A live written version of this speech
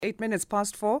8 minutes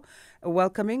past 4,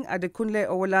 welcoming Adekunle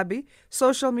Owolabi,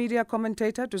 social media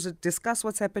commentator, to discuss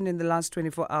what's happened in the last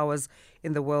 24 hours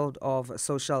in the world of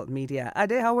social media.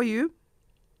 Ade, how are you?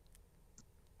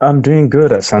 I'm doing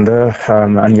good, Asanda,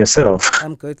 and yourself.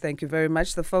 I'm good, thank you very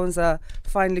much. The phones are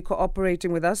finally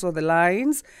cooperating with us, or the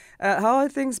lines. How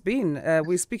have things been?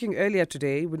 We're speaking earlier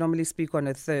today. We normally speak on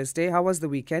a Thursday. How was the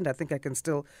weekend? I think I can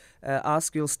still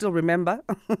ask. You'll still remember.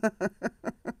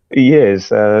 Yes,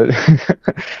 the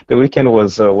weekend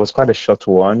was quite a short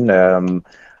one.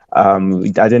 I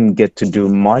didn't get to do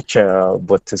much,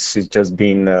 but it's just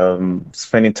been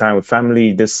spending time with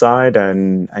family this side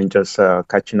and just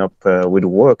catching up with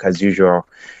work as usual.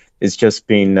 It's just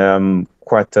been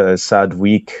quite a sad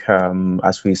week,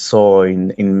 as we saw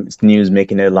in news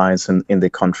making headlines in the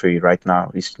country right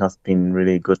now. It's not been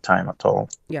really a good time at all.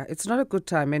 Yeah, it's not a good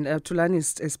time. And Tulani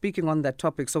is speaking on that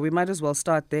topic, so we might as well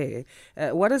start there.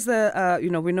 What is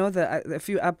we know a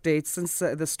few updates since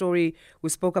the story we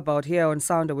spoke about here on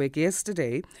Sound Awake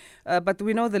yesterday, but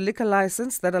we know the liquor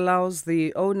license that allows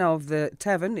the owner of the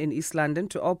tavern in East London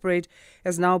to operate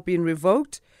has now been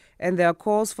revoked, and there are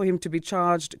calls for him to be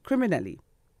charged criminally.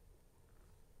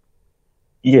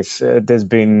 Yes, there's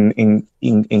been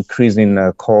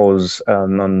increasing calls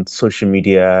on social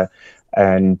media,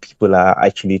 and people are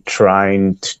actually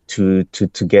trying to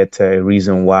get a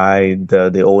reason why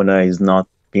the owner is not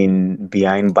been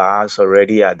behind bars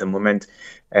already at the moment.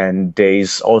 And there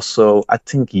is also, I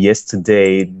think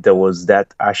yesterday there was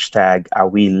that hashtag "Are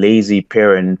we lazy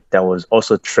parent" that was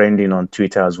also trending on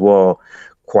Twitter as well.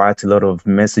 Quite a lot of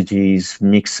messages,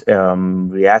 mixed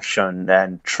reaction,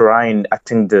 and trying. I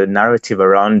think the narrative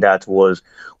around that was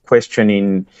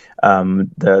questioning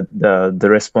the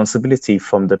responsibility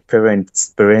from the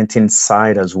parenting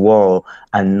side as well,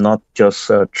 and not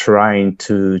just trying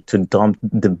to dump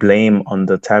the blame on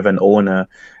the tavern owner.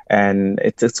 And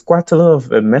it's quite a lot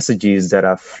of messages that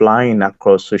are flying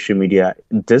across social media.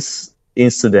 This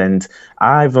incident,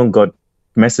 I even got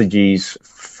messages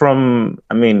from,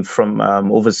 from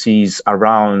overseas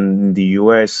around the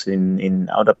US, in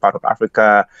other part of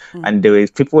Africa, Mm.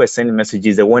 and people were sending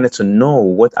messages. They wanted to know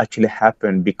what actually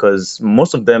happened because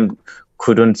most of them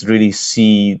couldn't really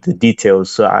see the details.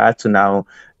 So I had to now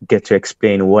get to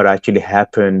explain what actually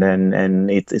happened, and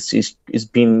it's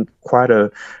been quite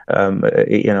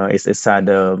it's a sad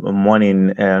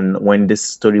morning, and when this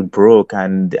story broke,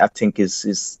 and I think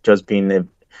it's just been a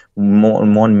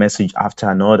one message after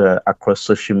another across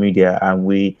social media, and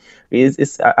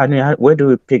I mean, where do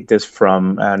we pick this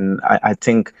from? And I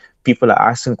think people are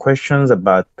asking questions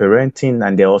about parenting,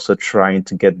 and they're also trying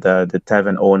to get the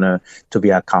tavern owner to be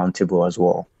accountable as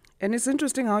well. And it's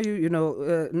interesting how you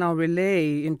now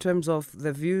relay in terms of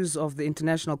the views of the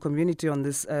international community on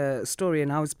this story,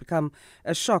 and how it's become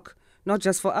a shock, not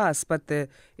just for us, but the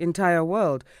entire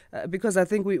world. Because I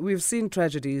think we've seen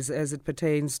tragedies as it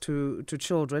pertains to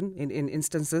children in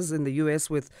instances in the US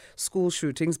with school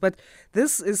shootings. But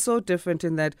this is so different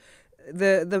in that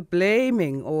the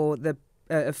blaming or the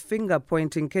finger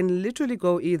pointing can literally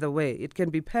go either way. It can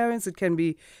be parents, it can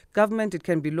be government, it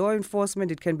can be law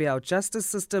enforcement, it can be our justice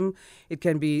system, it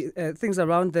can be things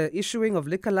around the issuing of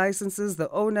liquor licenses, the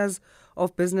owners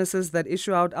of businesses that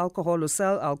issue out alcohol or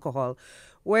sell alcohol.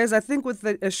 Whereas I think with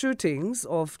the shootings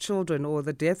of children or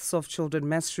the deaths of children,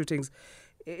 mass shootings,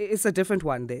 it's a different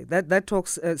one there. That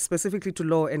talks specifically to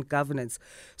law and governance.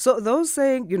 So those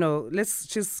saying, let's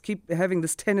just keep having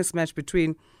this tennis match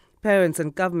between parents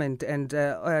and government and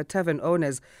tavern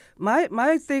owners.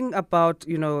 My thing about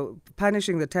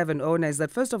punishing the tavern owner is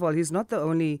that, first of all, he's not the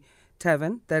only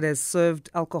tavern that has served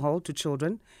alcohol to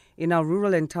children. In our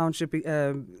rural and township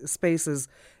spaces,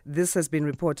 this has been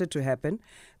reported to happen.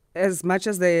 As much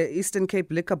as the Eastern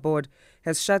Cape Liquor Board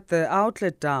has shut the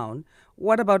outlet down,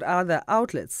 what about other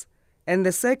outlets? And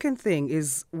the second thing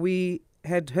is, we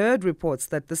had heard reports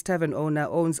that this tavern owner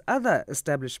owns other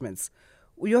establishments.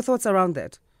 Your thoughts around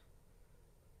that?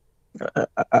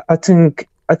 I think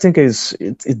it's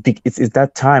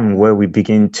that time where we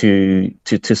begin to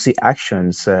see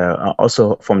actions,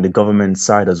 also from the government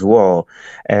side as well,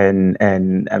 and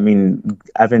I mean,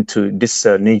 having to this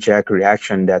knee-jerk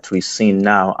reaction that we've seen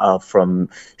now, from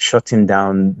shutting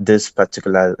down this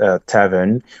particular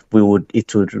tavern.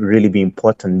 It would really be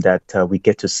important that we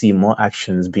get to see more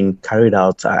actions being carried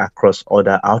out across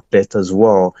other outlets as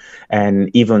well. And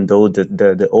even though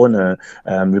the owner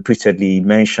repeatedly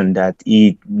mentioned that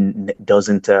he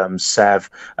doesn't serve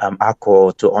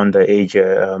alcohol to underage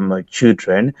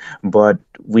children, but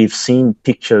we've seen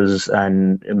pictures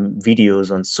and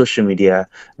videos on social media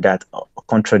that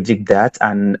contradict that,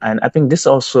 and I think this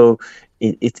also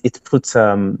it puts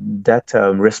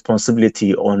that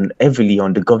responsibility on heavily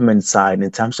on the government side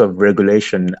in terms of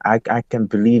regulation. I can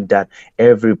believe that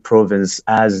every province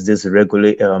has this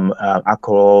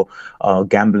alcohol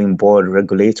gambling board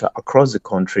regulator across the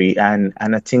country, and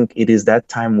I think it is that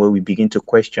time where we begin to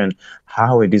question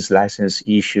how it is license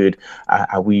issued.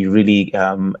 Are we really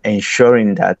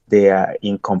ensuring that they are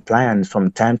in compliance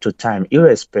from time to time,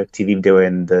 irrespective if they were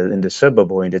in the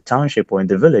suburb or in the township or in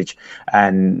the village?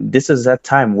 And this is that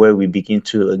time where we begin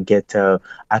to get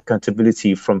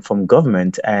accountability from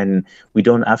government, and we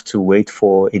don't have to wait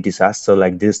for a disaster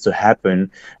like this to happen,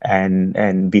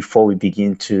 and before we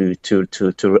begin to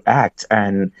act.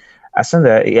 And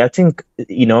Asanda, I think,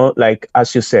 like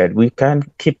as you said, we can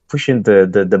keep pushing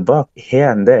the buck here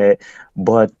and there,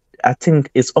 but I think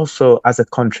it's also, as a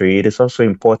country, it is also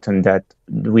important that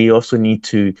we also need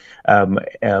to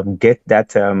get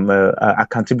that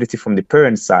accountability from the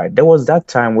parent side. There was that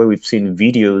time where we've seen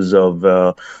videos of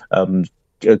um,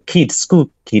 school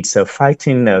kids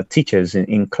fighting teachers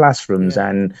in classrooms,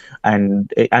 Yeah.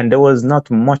 and there was not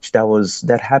much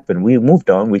that happened. We moved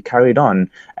on, we carried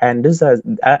on, and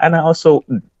and I also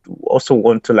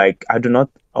want to, like, I do not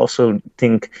also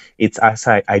think it's as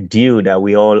ideal that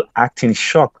we all act in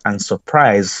shock and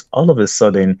surprise all of a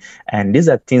sudden. And these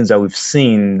are things that we've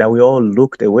seen, that we all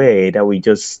looked away, that we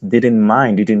just didn't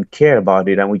mind, didn't care about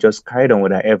it, and we just carried on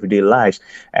with our everyday lives.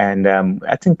 And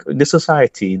I think the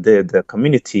society, the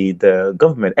community, the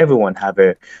government, everyone have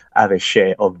a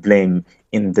share of blame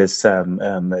in this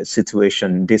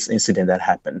situation, this incident that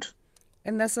happened.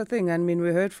 And that's the thing. I mean, we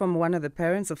heard from one of the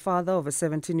parents, a father of a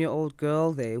 17-year-old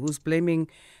girl there, who's blaming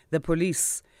the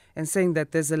police and saying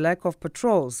that there's a lack of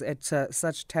patrols at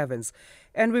such taverns.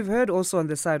 And we've heard also on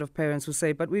the side of parents who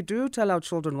say, but we do tell our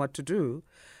children what to do,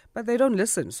 but they don't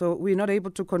listen. So we're not able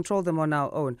to control them on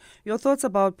our own. Your thoughts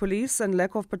about police and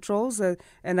lack of patrols?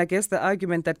 And I guess the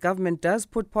argument that government does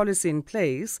put policy in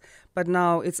place, but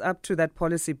now it's up to that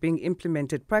policy being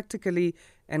implemented practically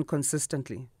and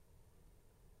consistently.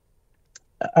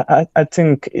 I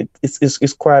think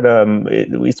it's quite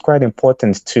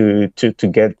important to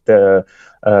get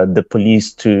the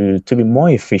police to be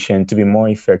more efficient, to be more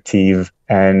effective,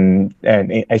 and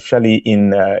actually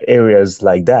in areas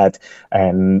like that,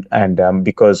 and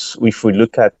because if we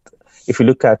look at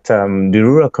the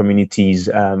rural communities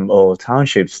or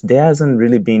townships, there hasn't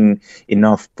really been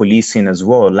enough policing as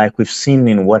well. Like we've seen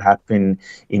in what happened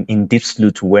in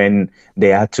Diepsloot, when they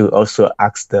had to also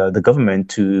ask the government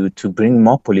to bring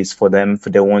more police for them,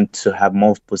 for they want to have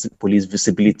more police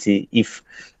visibility if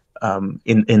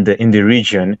in the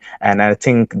region. And I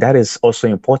think that is also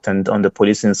important on the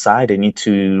policing side. They need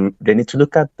to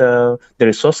look at the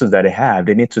resources that they have.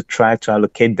 They need to try to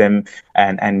allocate them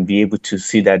and be able to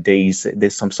see that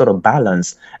there's some sort of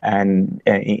balance and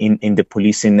in the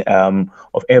policing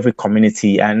of every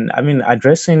community. And I mean,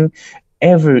 addressing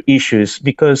every issues,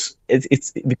 because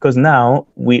it's because now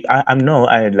I know,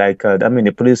 I mean,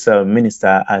 the police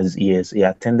minister, as he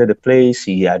attended the place,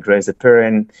 he addressed the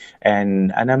parent,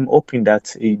 and I'm hoping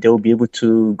that they'll be able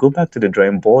to go back to the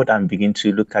drawing board and begin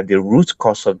to look at the root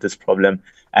cause of this problem,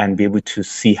 and be able to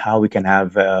see how we can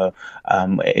have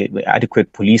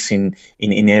adequate policing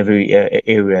in every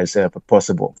areas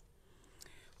possible.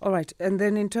 All right. And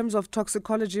then in terms of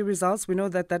toxicology results, we know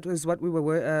that that was what we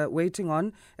were waiting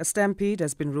on. A stampede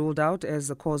has been ruled out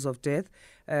as a cause of death,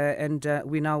 and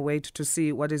we now wait to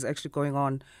see what is actually going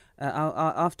on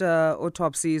after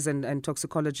autopsies and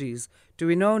toxicologies. Do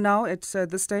we know now at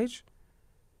this stage?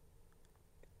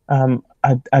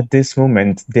 At this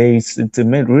moment, the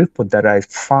main report that I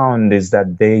found is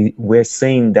that they were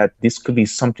saying that this could be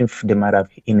something they might have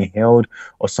inhaled,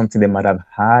 or something they might have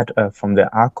had from the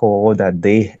alcohol that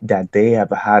they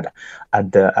have had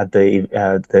at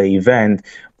the event,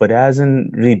 but there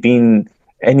hasn't really been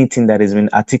anything that has been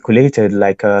articulated,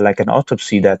 like an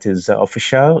autopsy that is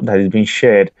official, that is being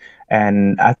shared.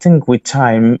 And I think with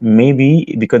time,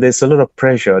 maybe because there's a lot of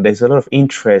pressure, there's a lot of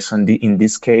interest in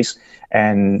this case,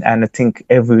 and I think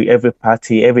every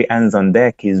party, every hands on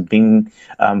deck is being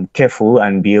careful,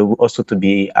 and be able also to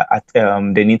be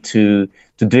they need to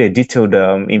do a detailed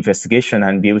investigation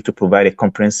and be able to provide a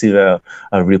comprehensive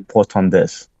report on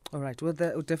this. All right. We'll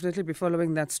definitely be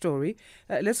following that story.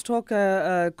 Let's talk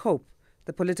COPE,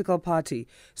 the political party.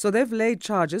 So they've laid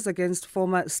charges against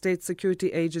former State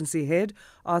Security Agency head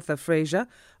Arthur Fraser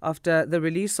after the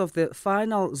release of the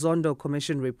final Zondo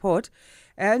Commission report.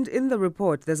 And in the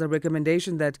report, there's a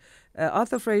recommendation that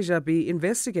Arthur Fraser be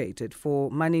investigated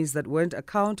for monies that weren't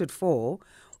accounted for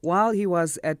while he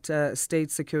was at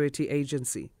State Security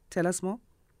Agency. Tell us more.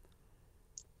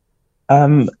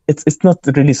 It's not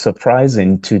really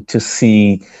surprising to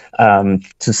see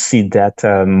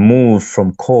that move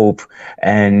from COPE,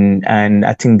 and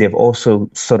I think they've also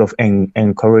sort of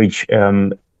encouraged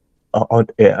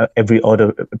every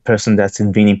other person that's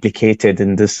been implicated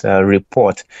in this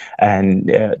report, and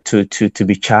to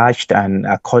be charged and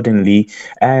accordingly.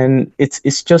 And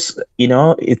it's just,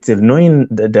 it's knowing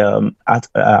that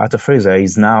Arthur Fraser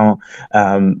is now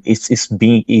it's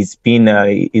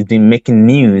been making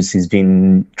news. He's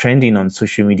been trending on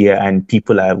social media, and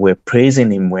people were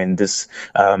praising him when this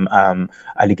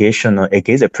allegation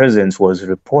against the president was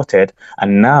reported.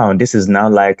 And now this is now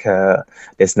like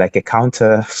there's like a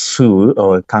counter sue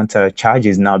or counter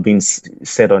charges now being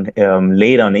set on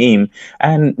laid on him.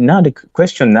 And now the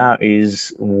question now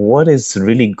is, what is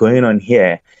really going on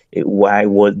here?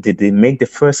 Did they make the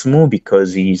first move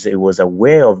because he was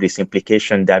aware of this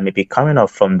implication that may be coming up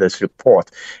from this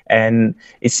report? And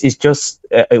it's just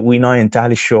we're not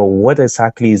entirely sure what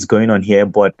exactly is going on here.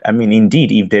 But I mean,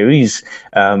 indeed, if there is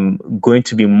going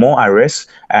to be more arrests,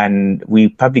 and we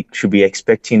probably should be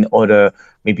expecting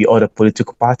maybe other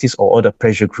political parties or other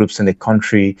pressure groups in the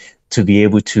country to be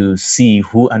able to see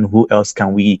who else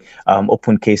can we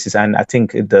open cases. And I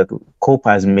think the COPE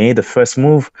has made the first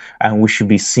move, and we should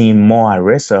be seeing more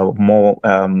arrests or more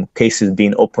cases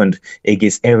being opened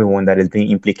against everyone that is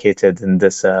being implicated in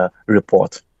this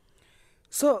report.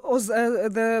 So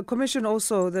the commission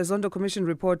also, the Zondo Commission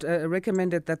report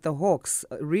recommended that the Hawks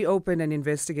reopen an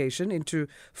investigation into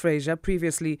Fraser,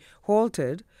 previously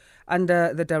halted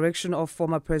under the direction of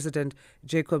former President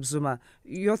Jacob Zuma.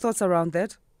 Your thoughts around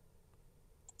that?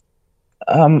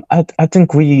 I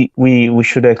think we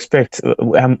should expect.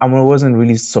 I wasn't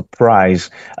really surprised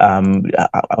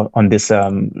on this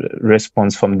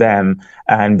response from them,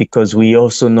 and because we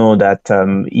also know that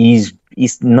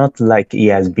it's not like he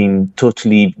has been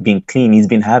totally been clean. He's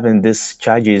been having these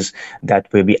charges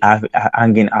that will be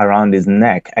hanging around his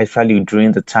neck, actually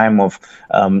during the time of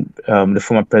the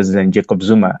former president Jacob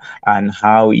Zuma, and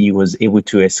how he was able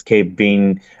to escape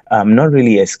being. Not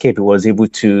really escape. He was able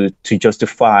to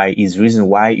justify his reason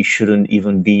why he shouldn't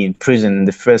even be in prison in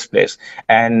the first place,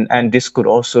 and this could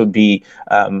also be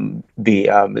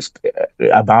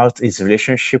about his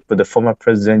relationship with the former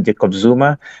president Jacob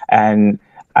Zuma. And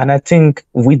I think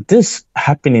with this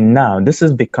happening now, this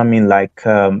is becoming like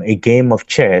a game of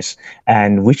chess,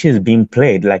 and which is being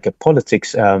played like a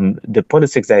politics, the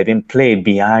politics that have been played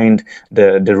behind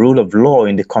the rule of law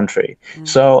in the country.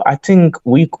 So I think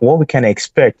what we can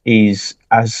expect is,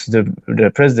 as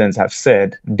the presidents have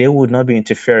said, they would not be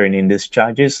interfering in these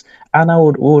charges. And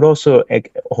we would also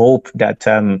hope that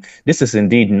this is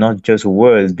indeed not just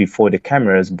words before the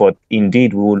cameras, but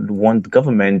indeed we would want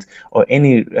government or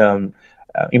any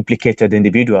implicated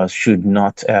individuals should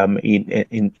not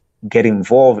get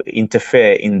involved,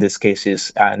 interfere in these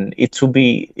cases. And it will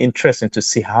be interesting to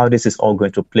see how this is all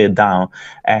going to play down.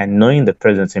 And knowing the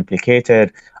president's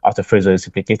implicated, Arthur Fraser is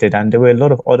implicated, and there were a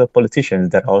lot of other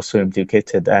politicians that are also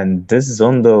implicated. And this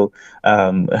Zondo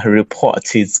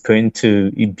report is going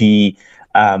to be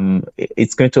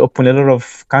it's going to open a lot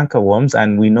of cankerworms,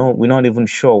 and we're not even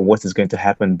sure what is going to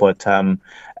happen. But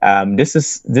this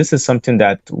is something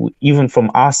that even from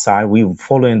our side, we're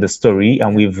following the story,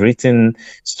 and we've written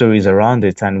stories around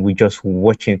it, and we're just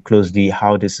watching closely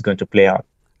how this is going to play out.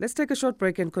 Let's take a short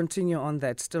break and continue on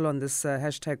that. Still on this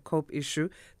hashtag COPE issue,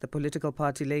 the political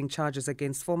party laying charges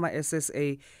against former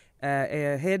SSA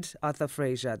head Arthur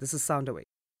Fraser. This is Sound Away.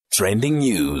 Trending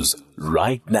news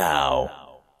right now.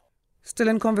 Still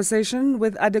in conversation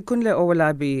with Adekunle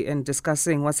Owolabi and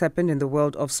discussing what's happened in the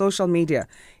world of social media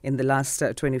in the last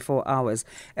 24 hours.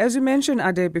 As you mentioned,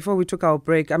 Ade, before we took our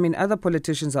break, I mean, other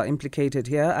politicians are implicated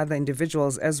here, other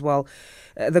individuals as well.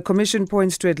 The commission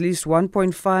points to at least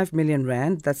 1.5 million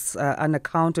rand that's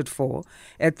unaccounted for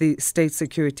at the State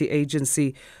Security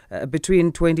Agency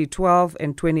between 2012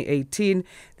 and 2018.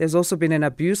 There's also been an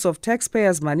abuse of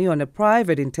taxpayers' money on a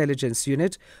private intelligence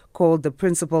unit called the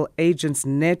Principal Agents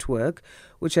Network,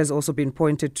 which has also been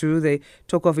pointed to. They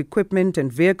talk of equipment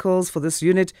and vehicles for this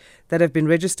unit that have been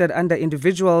registered under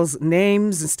individuals'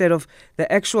 names instead of the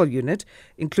actual unit,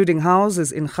 including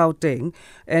houses in Gauteng,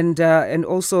 and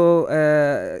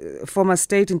also former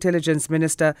State Intelligence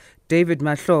Minister David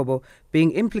Mahlobo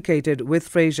being implicated with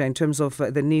Fraser in terms of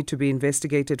the need to be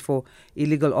investigated for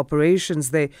illegal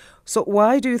operations there. So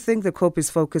why do you think the COPE is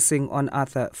focusing on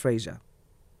Arthur Fraser?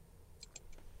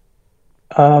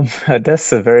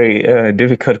 That's a very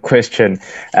difficult question.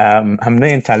 I'm not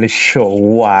entirely sure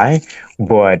why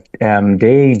but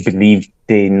they believe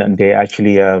they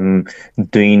actually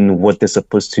doing what they're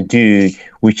supposed to do,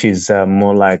 which is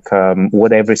more like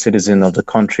what every citizen of the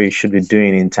country should be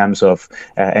doing in terms of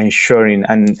ensuring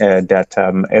and that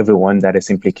everyone that is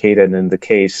implicated in the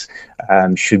case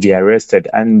should be arrested.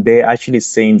 And they're actually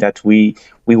saying that we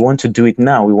want to do it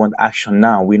now. We want action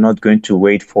now. We're not going to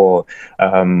wait for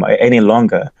any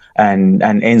longer. And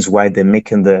hence why they're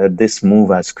making this move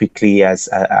as quickly as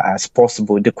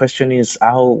possible. The question is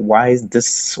why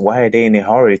are they in a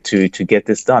hurry to get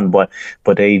this done? But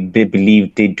they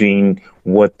believe they're doing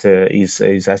what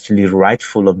is actually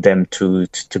rightful of them to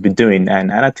be doing.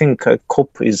 And I think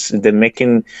COPE they're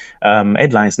making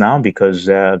headlines now because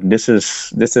this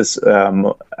is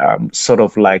sort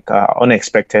of like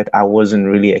unexpected. I wasn't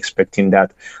really expecting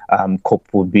that COPE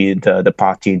would be the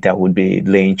party that would be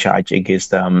laying charge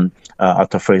against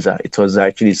Arthur Fraser. It was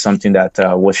actually something that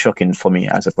was shocking for me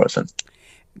as a person.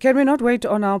 Can we not wait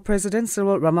on our President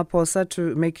Cyril Ramaphosa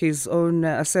to make his own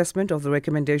assessment of the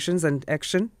recommendations and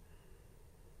action?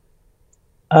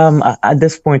 At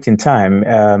this point in time,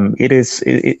 it's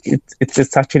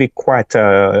actually quite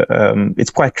it's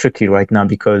quite tricky right now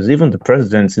because even the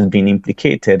president is being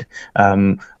implicated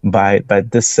by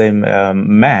this same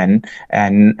man,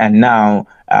 and now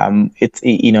I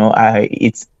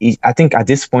think at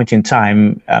this point in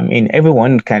time,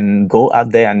 everyone can go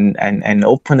out there and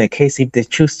open a case if they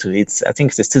choose to. I think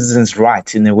it's the citizens'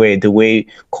 right in a way, the way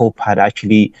COPE had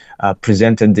actually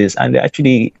presented this, and they're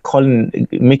actually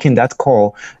making that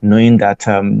call, knowing that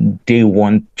they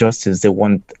want justice. They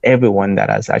want everyone that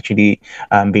has actually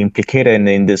been implicated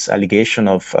in this allegation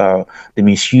of the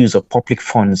misuse of public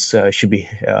funds should be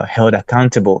held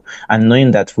accountable, and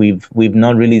knowing that we've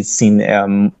not really seen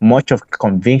much of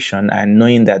conviction, and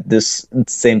knowing that this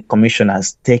same commission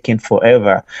has taken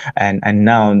forever, and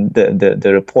now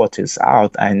the report is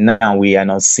out, and now we are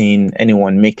not seeing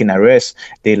anyone making arrests.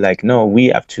 They're like, no, we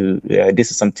have to. This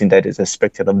is something that is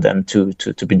expected of them to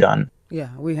be done.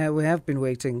 Yeah, we have been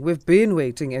waiting. We've been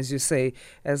waiting, as you say,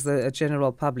 as the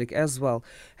general public as well.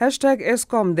 Hashtag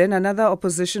Eskom, then another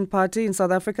opposition party in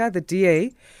South Africa, the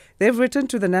DA. They've written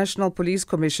to the National Police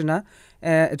Commissioner,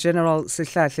 General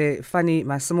Sihlahle Fani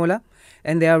Masemola,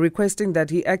 and they are requesting that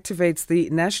he activates the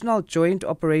National Joint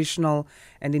Operational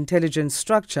and Intelligence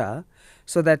Structure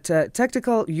so that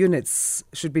tactical units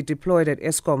should be deployed at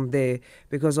Eskom there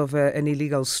because of an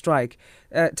illegal strike.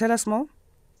 Tell us more.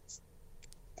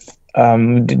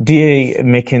 The DA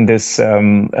making this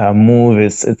move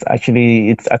I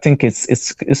think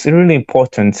it's really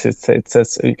important. It's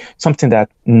something that,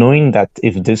 knowing that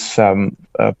if this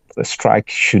strike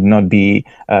should not be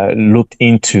looked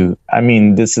into. I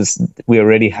mean, we're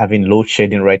already having load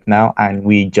shedding right now, and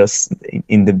we just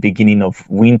in the beginning of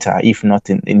winter, if not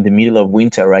in the middle of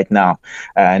winter right now,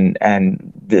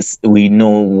 and this, we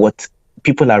know what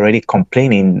people are already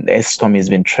complaining. Eskom has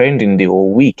been trending the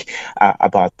whole week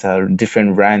about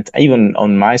different rants. Even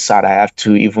on my side, I have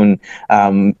to even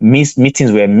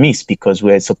meetings were missed because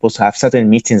we're supposed to have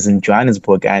certain meetings in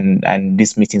Johannesburg, and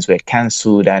these meetings were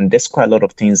cancelled. And there's quite a lot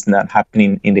of things that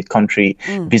happening in the country.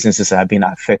 Businesses have been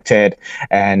affected,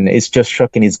 and it's just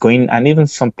shocking. It's going, and even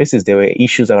some places there were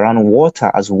issues around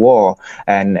water as well,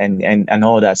 and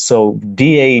all that. So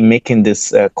DA making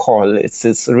this call,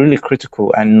 it's really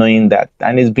critical, and knowing that.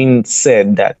 And it's been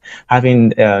said that having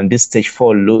this stage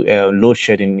 4 load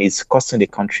shedding is costing the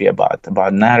country about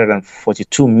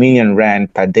 942 million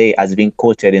rand per day, has been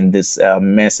quoted in this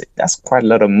message. That's quite a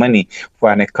lot of money for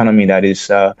an economy that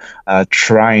is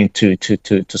trying to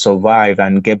survive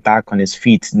and get back on its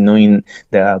feet, considering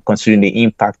the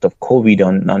impact of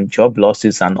COVID on job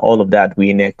losses and all of that.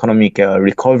 We're in economic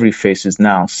recovery phases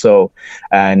now. So,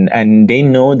 and they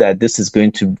know that this is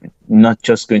going to not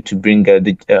just going to bring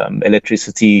the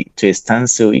electricity to a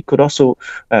standstill. It could also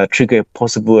trigger a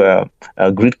possible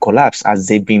grid collapse, as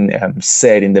they've been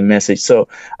said in the message. So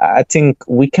I think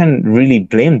we can really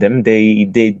blame them.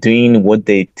 They're doing what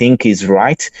they think is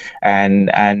right, and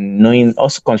knowing,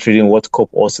 also considering what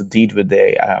COPE also did with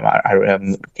the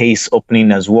case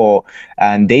opening as well.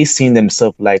 And they seen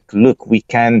themselves like, look, we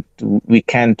can't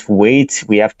wait.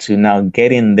 We have to now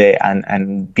get in there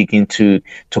and begin to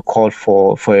call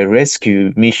for a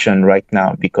rescue mission right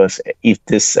now, because if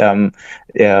this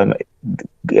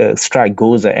strike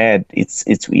goes ahead,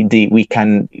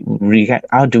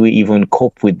 how do we even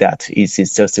cope with that?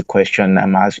 It's just a question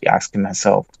I'm asking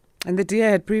myself. And the DA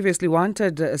had previously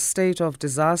wanted a state of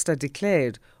disaster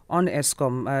declared on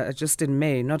Eskom just in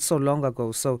May, not so long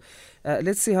ago. So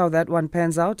let's see how that one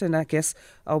pans out. And I guess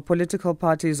our political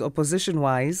parties,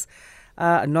 opposition-wise,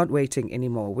 are not waiting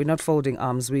anymore. We're not folding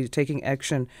arms. We're taking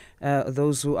action,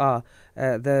 those who are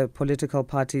the political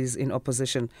parties in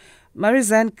opposition.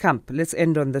 Marizanne Kamp, let's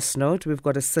end on this note. We've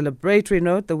got a celebratory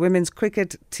note. The women's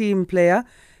cricket team player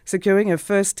securing her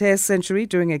first Test century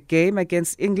during a game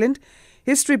against England.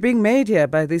 History being made here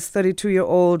by this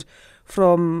 32-year-old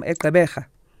from Gqeberha.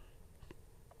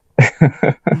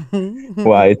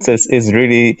 Wow, it's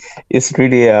really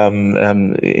history,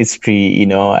 you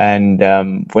know. And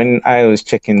when I was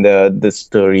checking the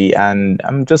story, and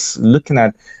I'm just looking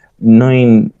at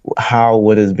knowing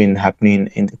what has been happening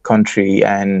in the country,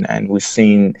 and we've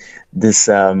seen this.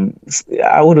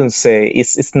 I wouldn't say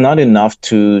it's not enough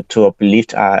to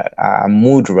uplift our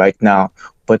mood right now.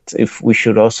 But if we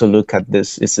should also look at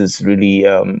this is really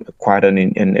quite an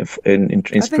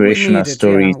inspirational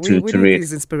story to read.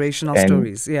 These inspirational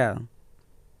stories, yeah.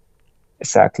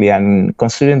 Exactly, and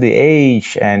considering the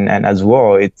age and as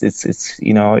well, it's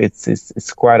you know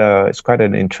it's quite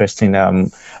an interesting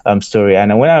story.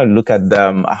 And when I look at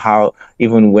how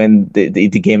even when the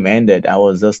game ended, I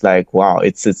was just like, wow,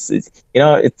 it's you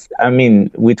know I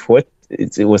mean, with what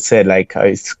it was said, like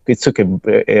it took a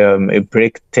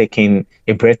breathtaking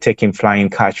flying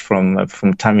catch from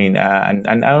Tamin,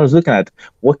 and I was looking at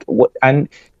what and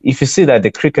if you see that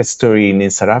the cricket story in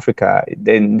South Africa,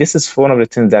 then this is one of the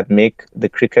things that make the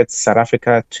cricket South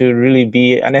Africa to really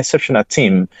be an exceptional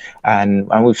team, and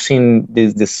we've seen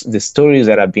the stories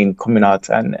that have been coming out,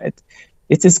 and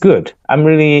it is good. I'm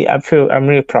really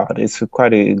proud. It's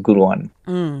quite a good one,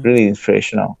 really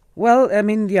inspirational. Well, I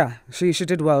mean, yeah, she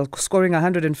did well, scoring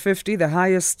 150, the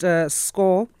highest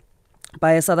score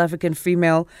by a South African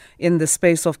female in the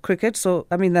space of cricket. So,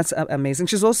 I mean, that's amazing.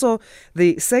 She's also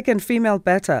the second female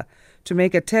batter to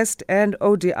make a Test and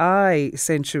ODI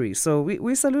century. So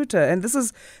we salute her. And this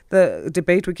is the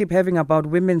debate we keep having about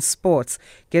women's sports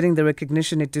getting the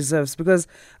recognition it deserves, because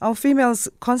our females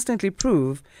constantly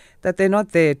prove that they're not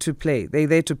there to play. They're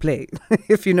there to play,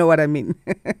 if you know what I mean.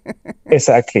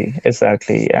 Exactly.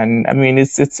 And I mean, I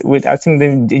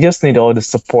think they just need all the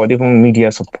support, even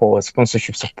media support,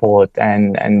 sponsorship support,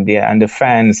 and the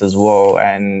fans as well.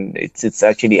 And it's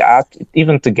actually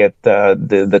even to get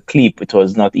the clip. It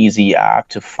was not easy. I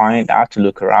have to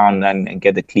look around and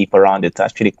get the clip around. It's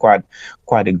actually quite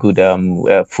a good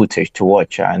footage to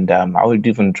watch. And I would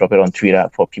even drop it on Twitter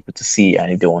for people to see.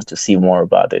 And if they want to see more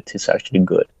about it, it's actually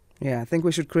good. Yeah, I think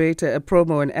we should create a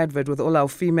promo and advert with all our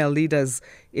female leaders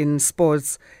in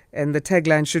sports, and the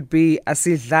tagline should be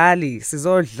Asidlali,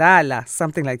 Sizodlala,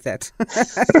 something like that.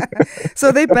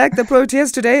 So they back the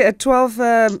Proteas today at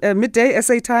 12 midday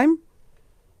SA time?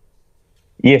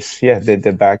 Yes, yeah,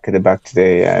 they're back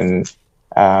today, and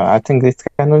I think it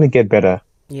can only get better.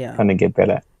 Yeah. Only get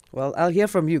better. Well, I'll hear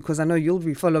from you because I know you'll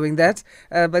be following that.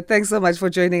 But thanks so much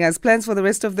for joining us. Plans for the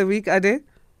rest of the week, Ade?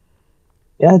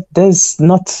 Yeah, there's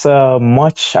not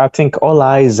much. I think all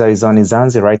eyes is on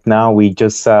Mzansi right now. We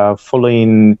just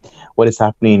following what is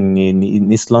happening in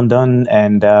East London,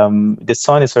 and the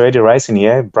sun is already rising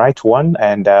here, bright one,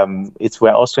 and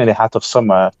we're also in the heart of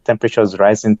summer. Temperatures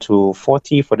rising to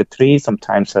 40, 43,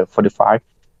 sometimes 45.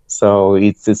 So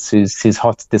it's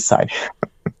hot this side.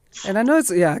 And I know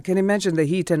I can imagine the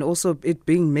heat and also it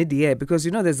being mid-year, because,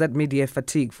 you know, there's that mid-year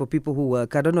fatigue for people who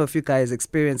work. I don't know if you guys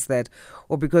experience that,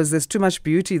 or because there's too much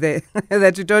beauty there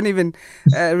that you don't even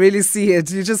really see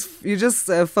it. You just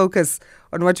focus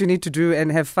on what you need to do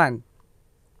and have fun.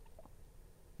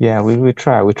 Yeah, we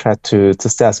try to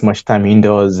stay as much time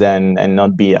indoors and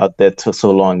not be out there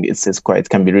so long. It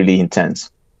can be really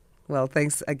intense. Well,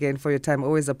 thanks again for your time.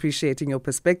 Always appreciating your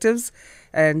perspectives,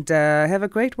 and have a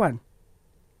great one.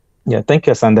 Yeah, thank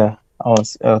you, Sanda.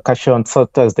 I'll catch you on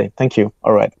Thursday. Thank you.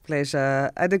 All right. Pleasure.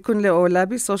 Adekunle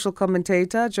Olabi, social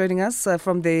commentator, joining us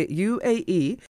from the UAE.